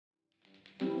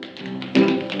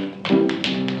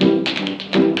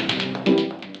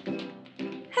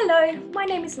Hello, my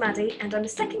name is Maddie and I'm a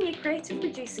second year creative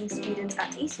producing student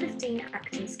at East 15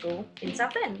 Acting School in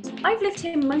Southend. I've lived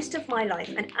here most of my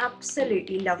life and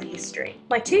absolutely love history.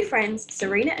 My two friends,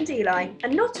 Serena and Eli, are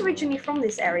not originally from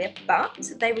this area,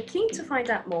 but they were keen to find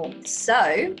out more.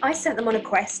 So I sent them on a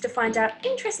quest to find out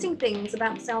interesting things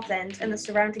about Southend and the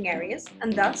surrounding areas,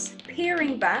 and thus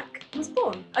Peering Back was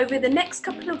born. Over the next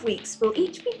couple of weeks, we'll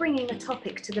each be bringing a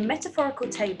topic to the metaphorical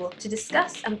table to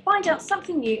discuss and find out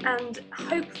something new and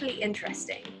hopefully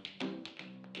interesting.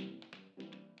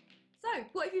 So,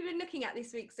 what have you been looking at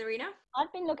this week, Serena?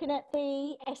 I've been looking at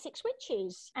the Essex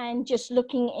witches and just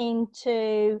looking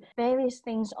into various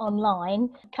things online.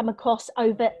 Come across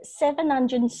over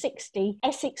 760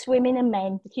 Essex women and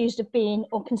men accused of being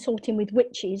or consorting with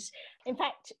witches. In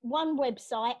fact, one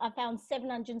website I found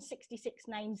 766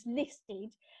 names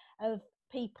listed of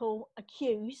people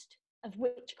accused of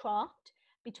witchcraft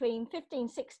between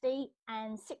 1560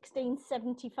 and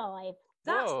 1675.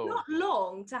 That's Whoa. not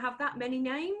long to have that many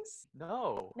names.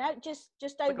 No, No, just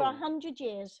like over a- 100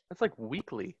 years. that's like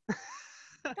weekly.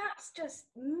 That's just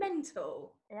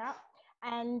mental. Yeah.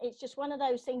 And it's just one of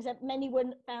those things that many were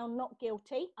found not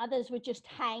guilty. Others were just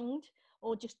hanged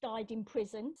or just died in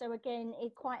prison. So again,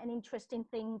 it's quite an interesting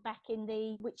thing back in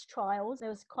the witch trials. There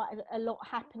was quite a lot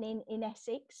happening in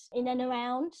Essex, in and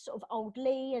around sort of Old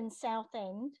Leigh and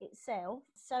Southend itself.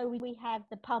 So we have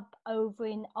the pub over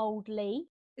in Old Leigh.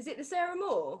 Is it the Sarah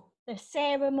Moore? The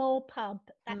Sarah Moore pub,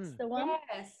 that's the one.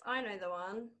 Yes, I know the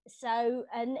one. So,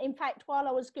 and in fact, while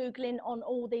I was Googling on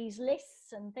all these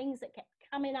lists and things that kept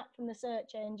coming up from the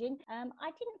search engine, I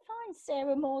didn't find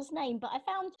Sarah Moore's name, but I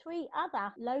found 3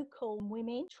 other local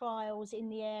women trials in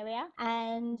the area,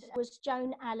 and it was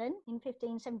Joan Allen in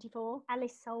 1574,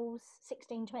 Alice Souls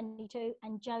 1622,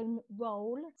 and Joan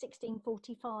Roll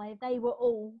 1645. They were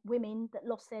all women that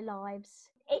lost their lives.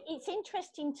 It's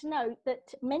interesting to note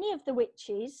that many of the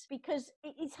witches, because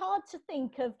it's hard to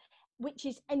think of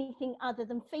witches anything other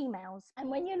than females, and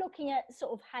when you're looking at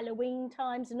sort of Halloween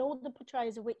times and all the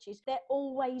portrayals of witches, they're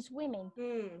always women.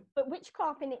 But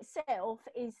witchcraft in itself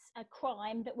is a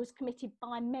crime that was committed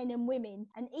by men and women,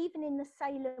 and even in the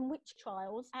Salem witch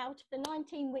trials, out of the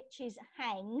 19 witches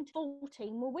hanged,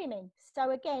 14 were women.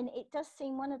 So again, it does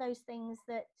seem one of those things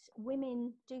that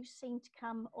women do seem to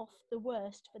come off the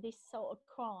worst for this sort of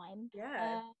crime.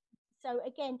 So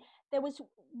again, there was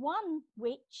one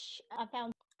witch I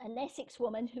found, an Essex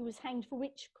woman who was hanged for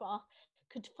witchcraft,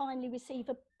 could finally receive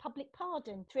a public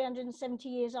pardon 370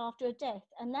 years after her death,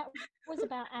 and that was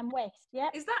about Anne West. Yeah.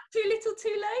 Is that too little too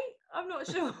late? I'm not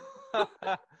sure.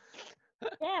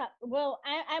 Yeah, well,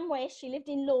 Anne West, she lived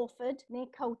in Lawford near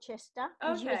Colchester.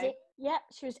 And Okay.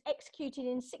 she was executed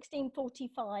in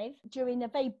 1645 during a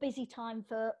very busy time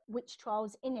for witch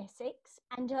trials in Essex,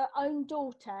 and her own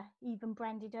daughter even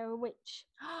branded her a witch.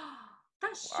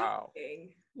 That's Wow.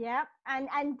 shocking. Yeah,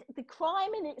 and the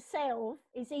crime in itself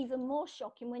is even more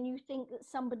shocking when you think that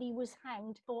somebody was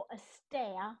hanged for a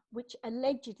stare, which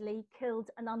allegedly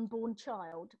killed an unborn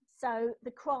child. So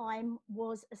the crime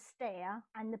was a stare,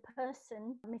 and the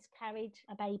person miscarried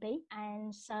a baby,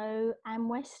 and so Anne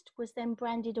West was then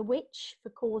branded a witch for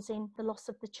causing the loss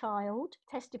of the child,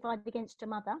 testified against her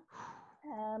mother.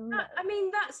 I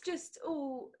mean, that's just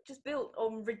all just built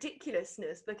on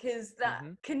ridiculousness, because that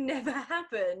can never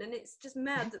happen, and it's just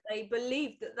mad that they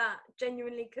believed that that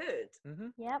genuinely could.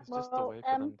 Yeah, It's just a way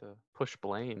for them to push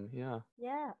blame. Yeah.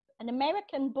 Yeah. An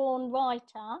American-born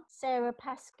writer, Sarah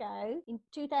Pascoe, in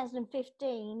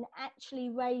 2015 actually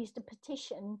raised a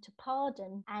petition to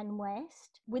pardon Anne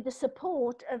West with the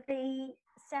support of the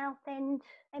Southend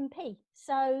MP.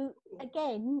 So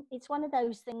again, it's one of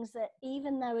those things that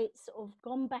even though it's sort of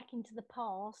gone back into the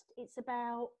past, it's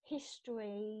about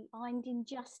history finding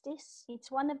justice.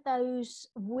 It's one of those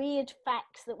weird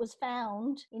facts that was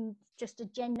found in just a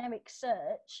generic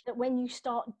search that when you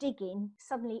start digging,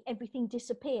 suddenly everything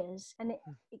disappears. And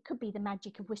it could be the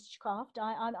magic of witchcraft.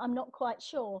 I'm not quite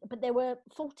sure. But there were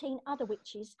 14 other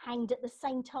witches hanged at the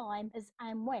same time as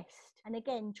Anne West. And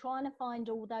again, trying to find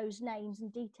all those names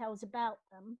and details about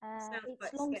them,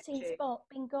 it's long since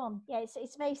been gone. Yeah,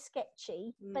 it's very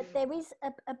sketchy. But there is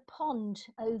a pond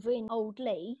over in Old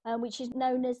Leigh, which is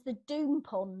known as the Doom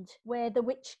Pond, where the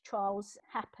witch trials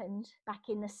happened back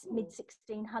in the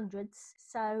mid-1600s.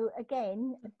 So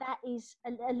again, that is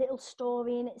a little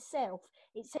story in itself.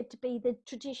 It's said to be the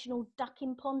traditional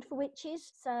ducking pond for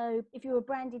witches. So if you were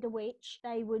branded a witch,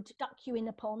 they would duck you in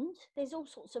a pond. There's all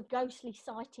sorts of ghostly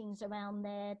sightings around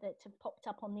there that have popped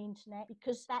up on the internet,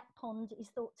 because that pond is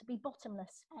thought to be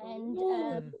bottomless. And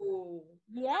Ooh.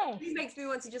 yes, It makes me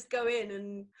want to just go in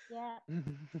and... yeah.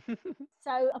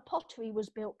 So a pottery was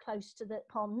built close to the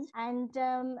pond, and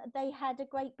they had a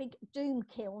great big doom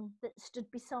kiln that stood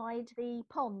beside the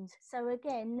pond. So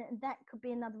again, that could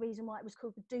be another reason why it was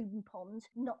called the Doom Pond,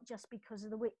 not just because of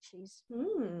the witches.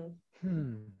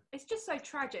 It's just so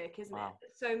tragic, isn't Wow. it?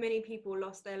 So many people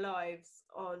lost their lives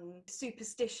on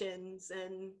superstitions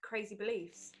and crazy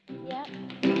beliefs. Yeah.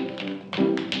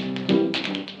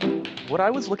 What I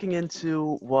was looking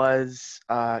into was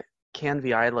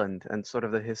Canvey Island and sort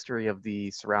of the history of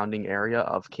the surrounding area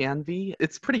of Canvey.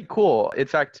 It's pretty cool. In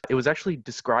fact, it was actually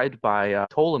described by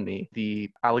Ptolemy,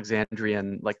 the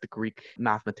Alexandrian, like the Greek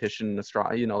mathematician,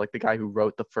 like the guy who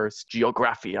wrote the first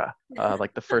Geographia,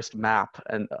 like the first map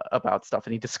and about stuff.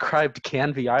 And he described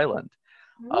Canvey Island.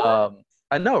 What?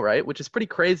 I know, right? Which is pretty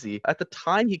crazy. At the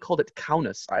time, he called it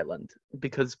Kaunas Island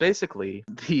because basically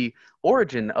the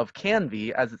origin of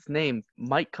Canvey, as its name,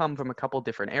 might come from a couple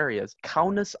different areas.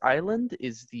 Kaunas Island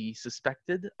is the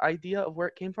suspected idea of where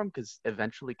it came from because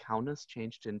eventually Kaunas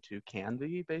changed into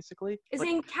Canvey, basically. As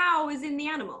in cow is in the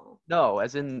animal? No,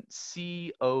 as in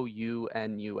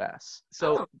Counus.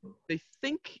 So they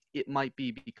think it might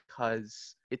be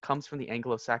because it comes from the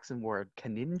Anglo-Saxon word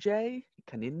Caningage,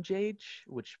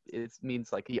 which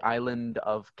means like the island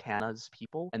of Cana's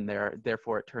people, and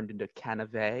therefore it turned into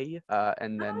Canavay,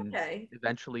 and then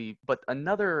eventually. But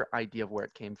another idea of where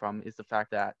it came from is the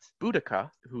fact that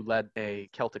Boudica, who led a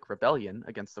Celtic rebellion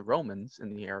against the Romans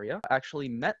in the area, actually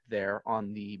met there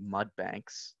on the mud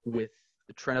banks with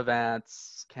the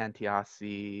Trinovantes,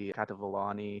 Cantiasi,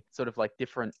 Catavolani, sort of like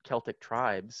different Celtic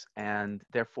tribes, and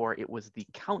therefore it was the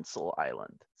Council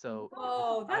Island. So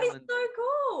that is so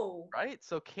cool. Right?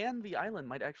 So Canvey Island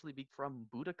might actually be from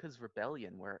Boudica's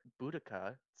rebellion, where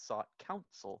Boudica sought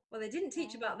counsel. Well, they didn't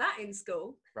teach about that in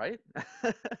school. Right?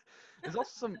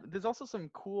 There's also some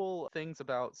cool things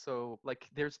about, so like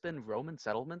there's been Roman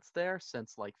settlements there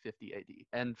since like 50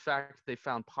 AD. In fact, they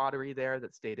found pottery there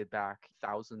that's dated back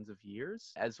thousands of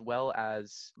years, as well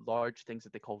as large things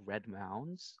that they call red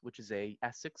mounds, which is a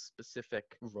Essex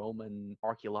specific Roman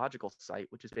archaeological site,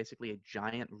 which is basically a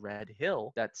giant red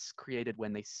hill that's created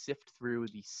when they sift through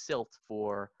the silt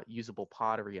for usable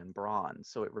pottery and bronze.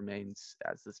 So it remains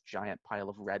as this giant pile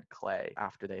of red clay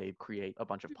after they create a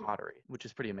bunch of pottery, which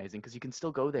is pretty amazing because you can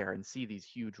still go there and see these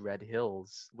huge red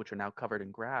hills, which are now covered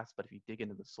in grass. But if you dig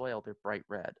into the soil, they're bright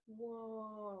red.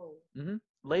 Whoa.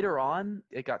 Later on,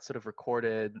 it got sort of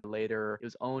recorded later. It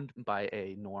was owned by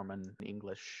a Norman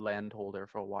English landholder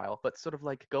for a while. But sort of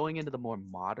like going into the more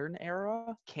modern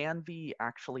era, Canvey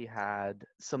actually had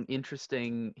some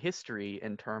interesting history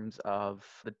in terms of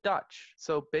the Dutch.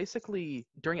 So basically,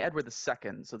 during Edward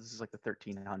II, so this is like the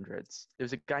 1300s,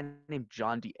 there's a guy named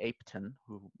John de Apton,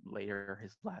 who later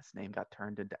his last name got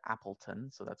turned into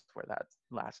Appleton. So that's where that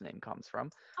last name comes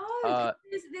from. Oh,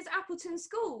 there's Appleton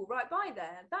School right by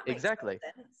there. That makes Exactly.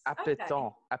 sense.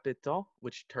 Appleton,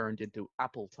 which turned into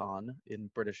Appleton in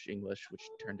British English, which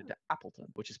turned into Appleton,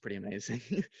 which is pretty amazing.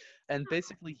 And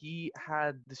basically, he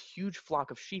had this huge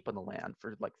flock of sheep on the land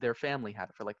for like their family had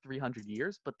it for like 300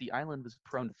 years, but the island was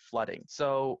prone to flooding.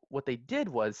 So what they did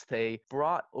was they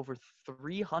brought over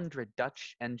 300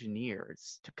 Dutch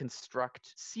engineers to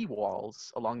construct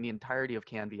seawalls along the entirety of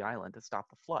Canvey Island to stop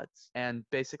the floods. And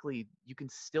basically, you can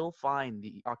still find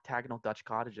the octagonal Dutch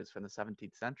cottages from the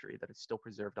 17th century that are still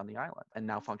preserved on the island and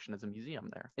now function as a museum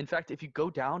there. In fact, if you go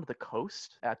down to the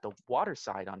coast at the water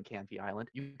side on Canvey Island,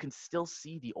 you can still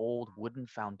see the old wooden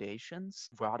foundations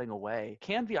rotting away.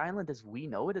 Canvey Island, as we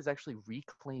know it, is actually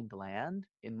reclaimed land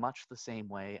in much the same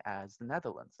way as the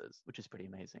Netherlands is, which is pretty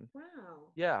amazing. Wow.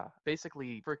 Yeah,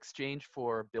 basically, for exchange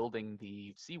for building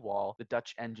the seawall, the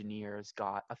Dutch engineers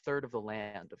got a third of the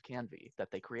land of Canvey that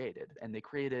they created. And they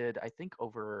created, I think,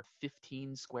 over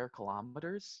 15 square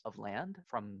kilometers of land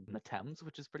from the Thames,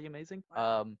 which is pretty amazing.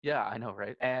 Wow. Yeah, I know,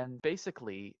 right? And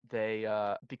basically, they,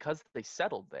 because they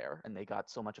settled there and they got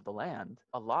so much of the land,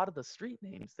 a lot of the street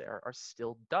names there are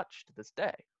still Dutch to this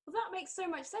day. Well, that makes so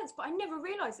much sense, but I never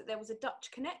realised that there was a Dutch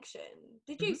connection.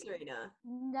 Did you, Serena?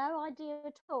 No idea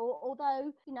at all.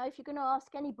 Although, you know, if you're going to ask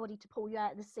anybody to pull you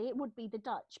out of the sea, it would be the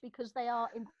Dutch, because they are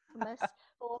infamous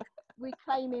for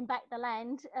reclaiming back the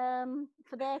land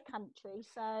for their country.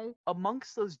 So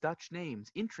amongst those Dutch names,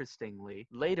 interestingly,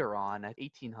 later on at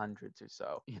 1800s or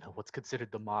so, you know, what's considered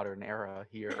the modern era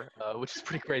here, which is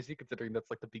pretty crazy considering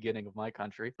that's like the beginning of my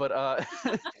country. But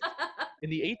In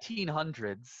the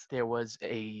 1800s, there was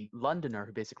a Londoner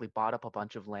who basically bought up a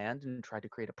bunch of land and tried to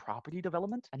create a property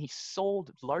development, and he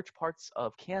sold large parts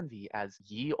of Canvey as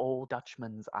Ye Old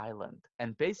Dutchman's Island,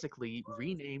 and basically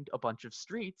renamed a bunch of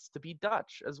streets to be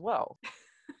Dutch as well.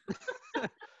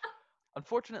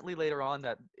 Unfortunately, later on,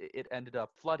 that it ended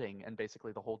up flooding, and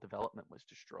basically the whole development was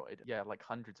destroyed. Yeah, like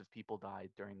hundreds of people died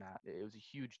during that. It was a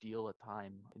huge deal at the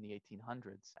time in the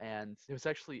 1800s. And there was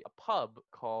actually a pub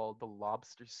called the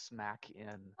Lobster Smack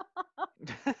Inn.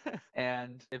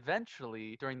 And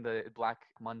eventually, during the Black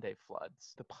Monday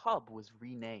floods, the pub was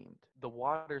renamed. The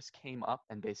waters came up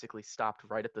and basically stopped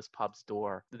right at this pub's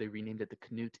door. They renamed it the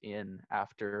Canute Inn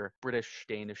after British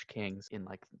Danish kings in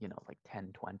like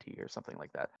 1020 or something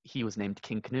like that. He was named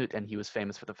King Canute, and he was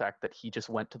famous for the fact that he just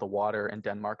went to the water in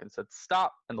Denmark and said,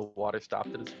 "Stop!" and the water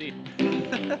stopped at his feet.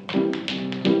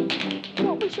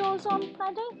 What was yours on,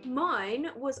 Paddy?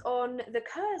 Mine was on the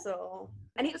Kursaal,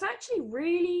 and it was actually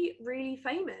really, really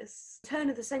famous. Turn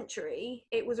of the century,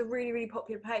 it was a really, really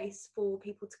popular place for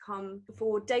people to come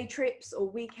for day trips or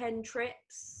weekend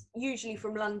trips, usually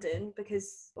from London,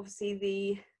 because obviously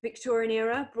the Victorian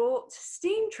era brought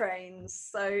steam trains,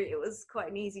 so it was quite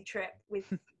an easy trip with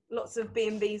lots of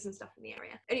B&Bs and stuff in the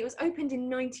area. And it was opened in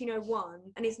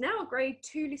 1901, and it's now a Grade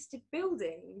 2 listed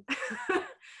building.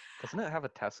 Doesn't it have a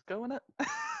Tesco in it?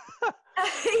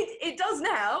 It does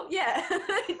now, yeah.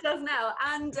 It does now.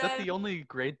 And is that the only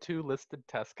Grade 2 listed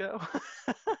Tesco?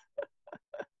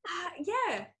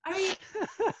 Yeah, I mean,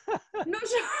 I'm not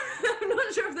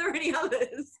sure if there are any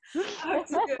others. I have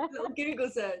to do a little Google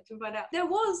search and find out. There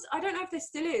was, I don't know if there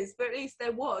still is, but at least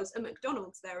there was a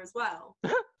McDonald's there as well.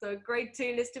 So Grade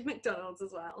 2 listed McDonald's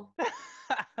as well.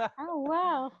 Oh,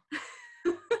 wow.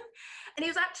 And it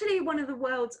was actually one of the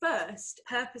world's first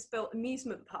purpose-built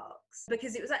amusement parks,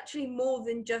 because it was actually more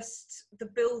than just the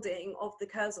building of the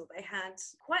Kursaal. They had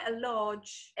quite a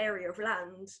large area of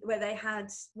land where they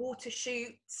had water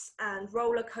chutes and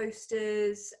roller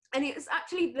coasters, and it was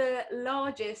actually the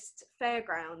largest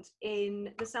fairground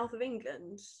in the south of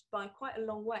England by quite a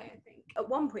long way, I think. At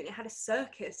one point it had a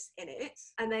circus in it,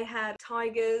 and they had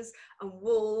tigers and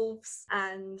wolves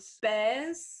and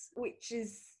bears, which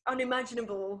is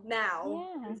unimaginable now,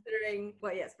 considering,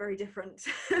 well, yeah, it's very different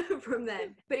from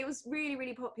then. But it was really,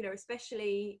 really popular,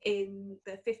 especially in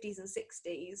the 50s and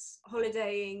 60s.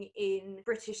 Holidaying in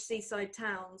British seaside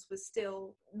towns was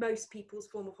still most people's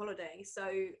form of holiday,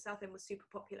 so Southend was super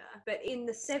popular. But in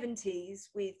the 70s,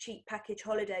 with cheap package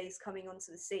holidays coming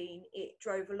onto the scene, it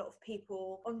drove a lot of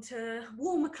people onto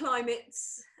warmer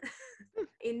climates.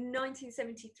 In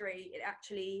 1973, it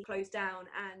actually closed down,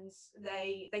 and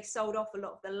they sold off a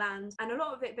lot of the land, and a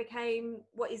lot of it became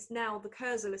what is now the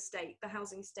Kursaal estate, the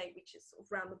housing estate, which is sort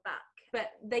of round the back.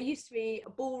 But there used to be a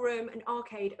ballroom, an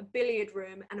arcade, a billiard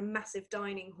room, and a massive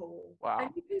dining hall. Wow.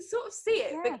 And you can sort of see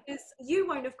it, because you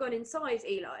won't have gone inside,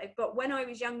 Eli, but when I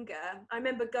was younger, I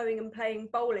remember going and playing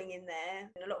bowling in there,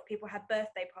 and a lot of people had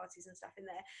birthday parties and stuff in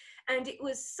there. And it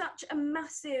was such a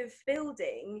massive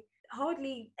building.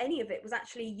 Hardly any of it was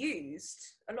actually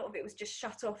used. A lot of it was just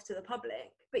shut off to the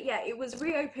public. But yeah, it was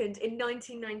reopened in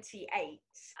 1998.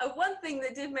 One thing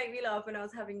that did make me laugh when I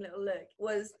was having a little look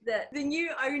was that the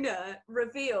new owner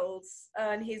revealed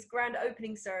on his grand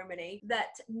opening ceremony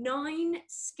that 9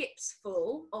 skips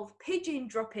full of pigeon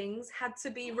droppings had to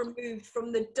be removed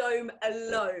from the dome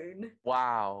alone.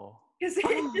 Wow. Because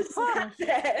it just sat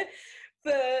there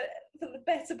for the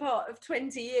better part of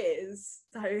 20 years.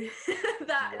 So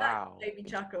that made me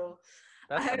chuckle.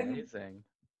 That's amazing.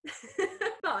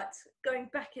 But going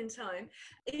back in time,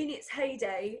 in its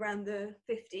heyday around the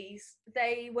 50s,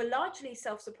 they were largely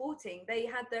self-supporting. They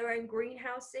had their own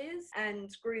greenhouses and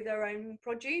grew their own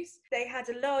produce. They had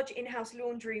a large in-house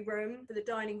laundry room for the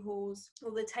dining halls.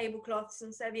 All the tablecloths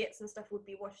and serviettes and stuff would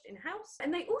be washed in-house.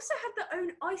 And they also had their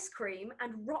own ice cream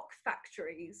and rock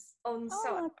factories on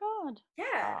site. Oh my God.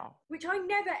 Yeah, Wow. which I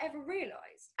never ever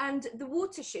realised. And the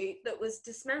water chute that was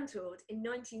dismantled in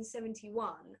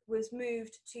 1971 was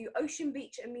moved to Ocean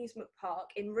Beach Amusement Park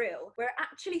in Rhyl, where it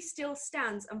actually still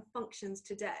stands and functions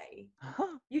today.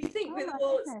 You'd think with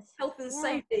all its health and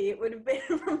safety it would have been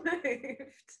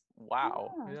removed.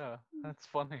 Wow. Yeah, that's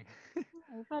funny.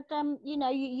 But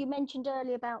you mentioned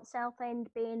earlier about Southend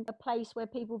being a place where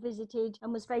people visited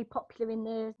and was very popular in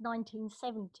the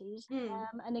 1970s.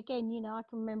 And again, I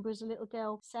can remember as a little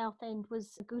girl, Southend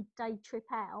was a good day trip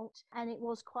out, and it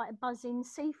was quite a buzzing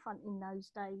seafront in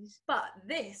those days. But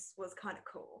this was kind of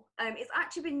cool. It's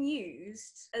actually been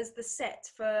used as the set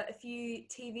for a few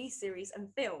TV series and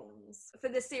films. For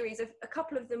the series, a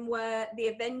couple of them were The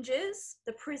Avengers,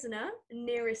 The Prisoner,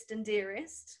 Nearest and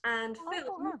Dearest, and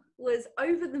film was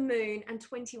Over the Moon and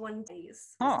 21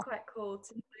 Days. Huh. It's quite cool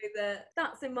to know that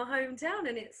that's in my hometown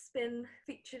and it's been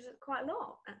featured quite a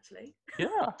lot, actually.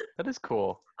 Yeah, that is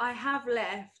cool. I have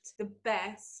left the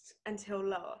best until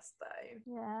last,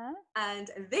 though. Yeah. And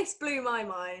this blew my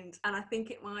mind, and I think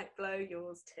it might blow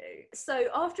yours too. So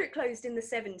after it closed in the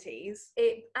 70s,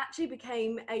 it actually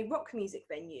became a rock music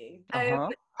venue. Uh-huh.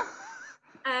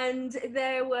 And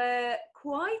there were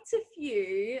quite a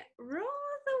few rather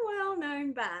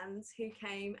well-known bands who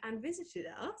came and visited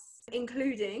us,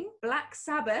 including Black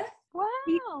Sabbath,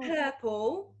 Deep Wow.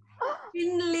 Purple,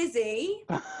 Thin Lizzy,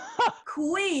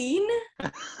 Queen,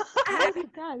 There you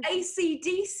go.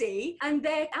 AC/DC, and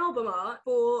their album art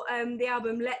for the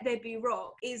album Let There Be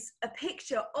Rock is a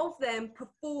picture of them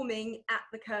performing at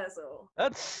the Kursaal.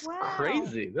 That's Wow.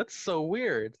 crazy. That's so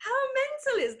weird. How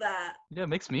mental is that? Yeah, it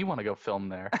makes me want to go film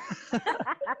there.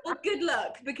 Well, good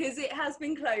luck, because it has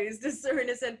been closed, as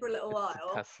Serena said, for a little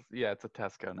while. Yeah, it's a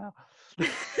Tesco now.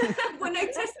 Well, no,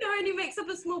 Tesco only makes up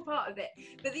a small part of it,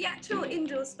 but the actual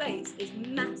indoor space is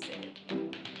massive.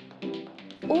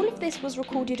 All of this was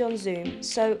recorded on Zoom,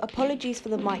 so apologies for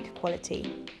the mic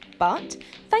quality. But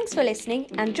thanks for listening,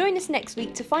 and join us next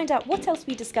week to find out what else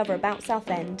we discover about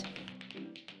Southend.